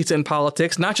extension of Pizza and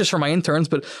Politics, not just for my interns,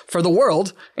 but for the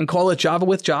world, and call it Java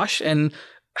with Josh, and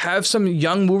have some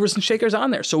young movers and shakers on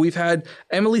there. So we've had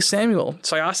Emily Samuel,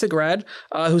 Syosset grad,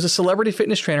 who's a celebrity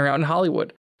fitness trainer out in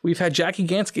Hollywood. We've had Jackie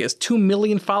Gansky, has 2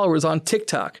 million followers on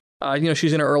TikTok.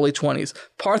 She's in her early 20s.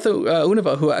 Partha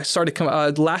Unava, who I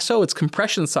started Lasso, it's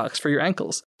compression socks for your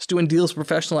ankles. It's doing deals with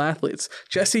professional athletes.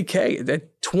 Jesse K,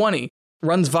 at 20,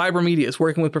 runs Vibra Media, is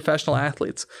working with professional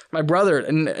athletes. My brother,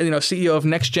 and CEO of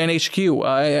Next Gen HQ,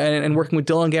 and working with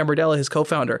Dylan Gambardella, his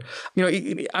co-founder.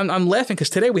 I'm laughing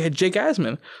because today we had Jake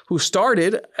Asman, who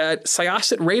started at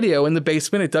Syosset Radio in the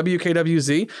basement at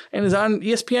WKWZ and is on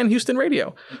ESPN Houston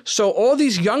Radio. So all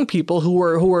these young people who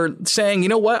were saying, you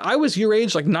know what, I was your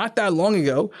age not that long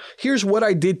ago. Here's what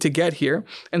I did to get here.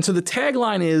 And so the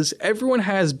tagline is, everyone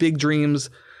has big dreams,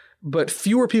 but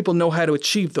fewer people know how to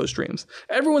achieve those dreams.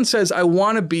 Everyone says, I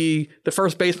want to be the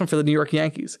first baseman for the New York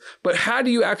Yankees. But how do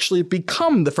you actually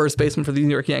become the first baseman for the New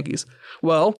York Yankees?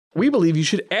 Well, we believe you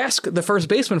should ask the first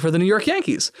baseman for the New York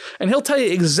Yankees, and he'll tell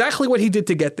you exactly what he did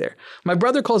to get there. My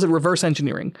brother calls it reverse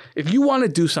engineering. If you want to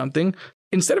do something,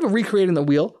 instead of recreating the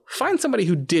wheel, find somebody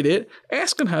who did it,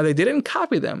 ask them how they did it, and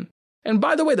copy them. And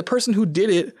by the way, the person who did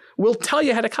it will tell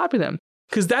you how to copy them.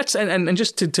 Because that's, and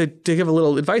just to give a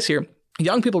little advice here,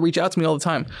 young people reach out to me all the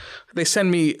time. They send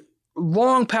me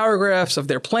long paragraphs of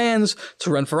their plans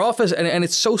to run for office, and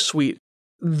it's so sweet.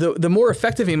 The more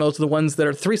effective emails are the ones that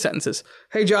are 3 sentences.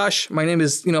 Hey, Josh, my name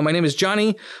is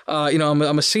Johnny. I'm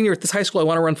a senior at this high school. I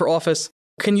want to run for office.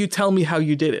 Can you tell me how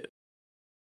you did it?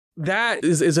 That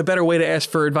is a better way to ask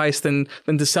for advice than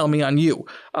to sell me on you,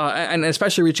 and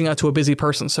especially reaching out to a busy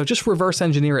person. So just reverse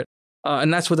engineer it.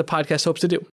 And that's what the podcast hopes to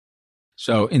do.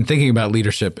 So in thinking about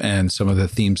leadership and some of the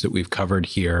themes that we've covered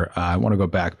here, I want to go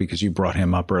back because you brought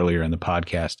him up earlier in the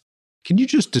podcast. Can you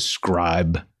just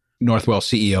describe Northwell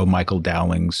CEO Michael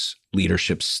Dowling's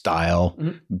leadership style?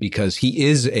 Mm-hmm. Because he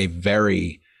is a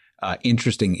very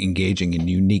interesting, engaging, and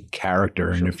unique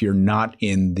character. Sure. And if you're not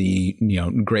in the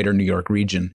greater New York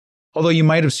region, although you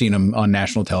might have seen him on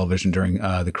national television during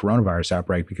the coronavirus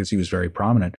outbreak because he was very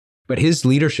prominent. But his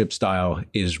leadership style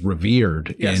is revered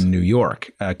in New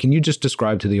York. Can you just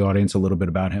describe to the audience a little bit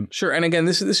about him? Sure. And again,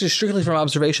 this is strictly from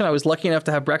observation. I was lucky enough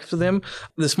to have breakfast with him,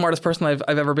 the smartest person I've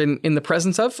ever been in the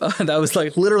presence of. That was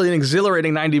literally an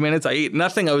exhilarating 90 minutes. I ate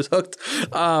nothing. I was hooked.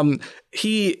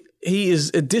 He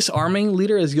is a disarming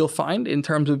leader, as you'll find, in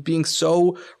terms of being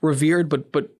so revered,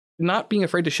 but not being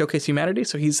afraid to showcase humanity.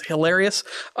 So he's hilarious.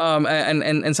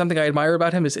 And something I admire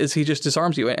about him is he just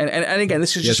disarms you. And again,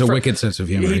 this is just a wicked sense of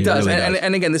humor. He does. Really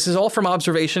and again, this is all from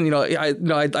observation. I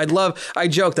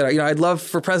joke that I'd love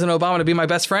for President Obama to be my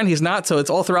best friend. He's not. So it's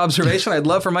all through observation. I'd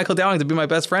love for Michael Dowling to be my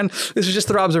best friend. This is just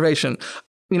through observation.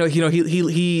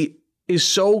 He is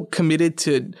so committed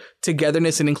to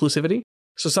togetherness and inclusivity.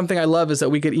 So something I love is that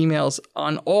we get emails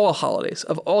on all holidays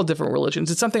of all different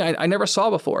religions. It's something I never saw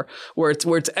before, where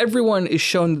it's everyone is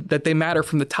shown that they matter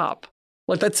from the top.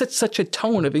 That sets such a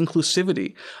tone of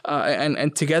inclusivity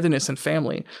and togetherness and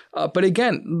family. But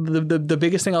again, the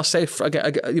biggest thing I'll say,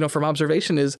 from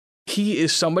observation is he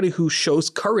is somebody who shows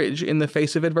courage in the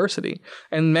face of adversity.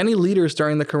 And many leaders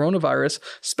during the coronavirus,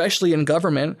 especially in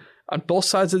government, on both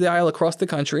sides of the aisle across the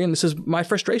country, and this is my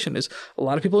frustration, is a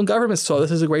lot of people in government saw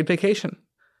this as a great vacation.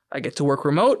 I get to work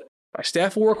remote. My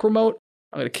staff will work remote.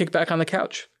 I'm going to kick back on the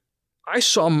couch. I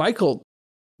saw Michael,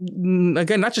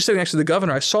 again, not just sitting next to the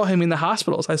governor. I saw him in the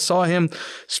hospitals. I saw him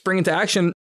spring into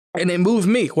action, and it moved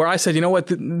me where I said, you know what,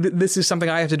 this is something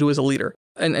I have to do as a leader.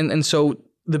 And so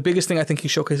the biggest thing I think he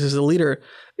showcases as a leader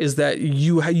is that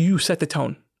you set the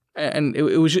tone. And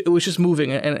it was just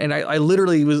moving. And I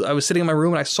literally was sitting in my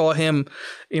room and I saw him,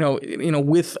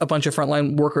 with a bunch of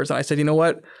frontline workers. And I said, you know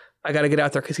what? I got to get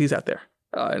out there because he's out there.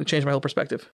 And it changed my whole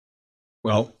perspective.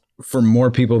 Well, for more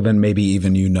people than maybe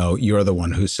even you're the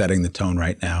one who's setting the tone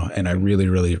right now. And I really,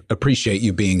 really appreciate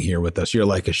you being here with us. You're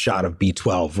like a shot of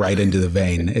B12 right into the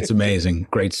vein. It's amazing.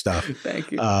 Great stuff.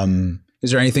 Thank you.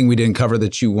 Is there anything we didn't cover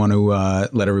that you want to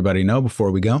let everybody know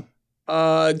before we go?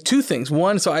 Two things.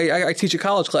 One, so I teach a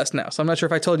college class now. So I'm not sure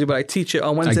if I told you, but I teach it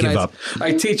on Wednesday nights.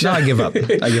 I give up.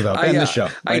 I give up. End the show.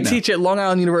 I teach at Long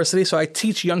Island University. So I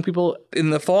teach young people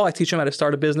in the fall. I teach them how to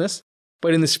start a business.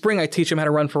 But in the spring, I teach them how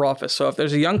to run for office. So if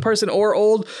there's a young person or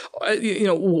old,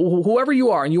 whoever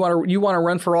you are, and you want to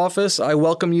run for office, I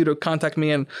welcome you to contact me,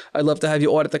 and I'd love to have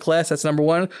you audit the class. That's number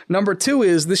one. Number two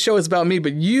is this show is about me,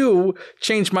 but you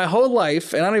changed my whole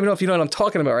life, and I don't even know if you know what I'm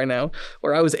talking about right now.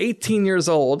 Where I was 18 years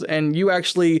old, and you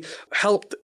actually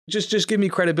helped. Just give me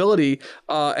credibility,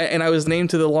 and I was named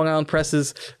to the Long Island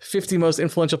Press's 50 most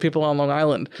influential people on Long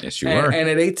Island. Yes, you were. And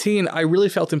at 18, I really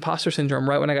felt imposter syndrome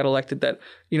right when I got elected that,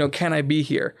 can I be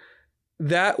here?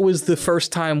 That was the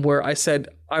first time where I said,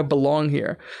 I belong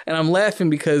here. And I'm laughing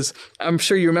because I'm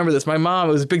sure you remember this. My mom,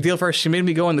 it was a big deal for her. She made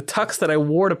me go in the tux that I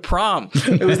wore to prom.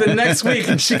 It was the next week,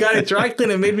 and she got it dry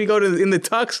cleaned and made me go in the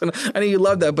tux. And I know you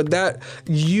love that, but that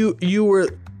you were...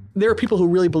 There are people who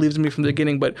really believed in me from the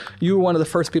beginning, but you were one of the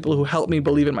first people who helped me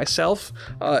believe in myself,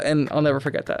 and I'll never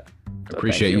forget that. So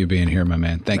appreciate you being here, my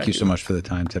man. Thank you so much for the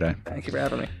time today. Thank you for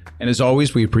having me. And as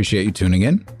always, we appreciate you tuning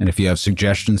in. And if you have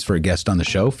suggestions for a guest on the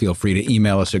show, feel free to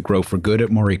email us at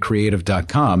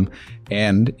growforgood@moricreative.com.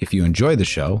 And if you enjoy the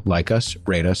show, like us,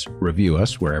 rate us, review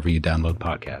us wherever you download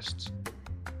podcasts.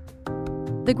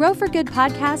 The Grow for Good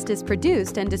podcast is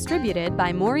produced and distributed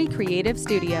by Mori Creative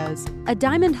Studios, a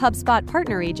Diamond HubSpot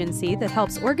partner agency that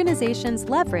helps organizations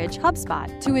leverage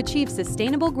HubSpot to achieve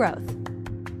sustainable growth.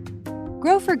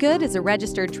 Grow for Good is a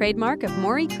registered trademark of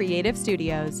Mori Creative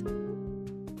Studios.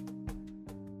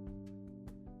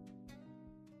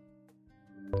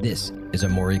 This is a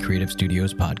Mori Creative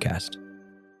Studios podcast.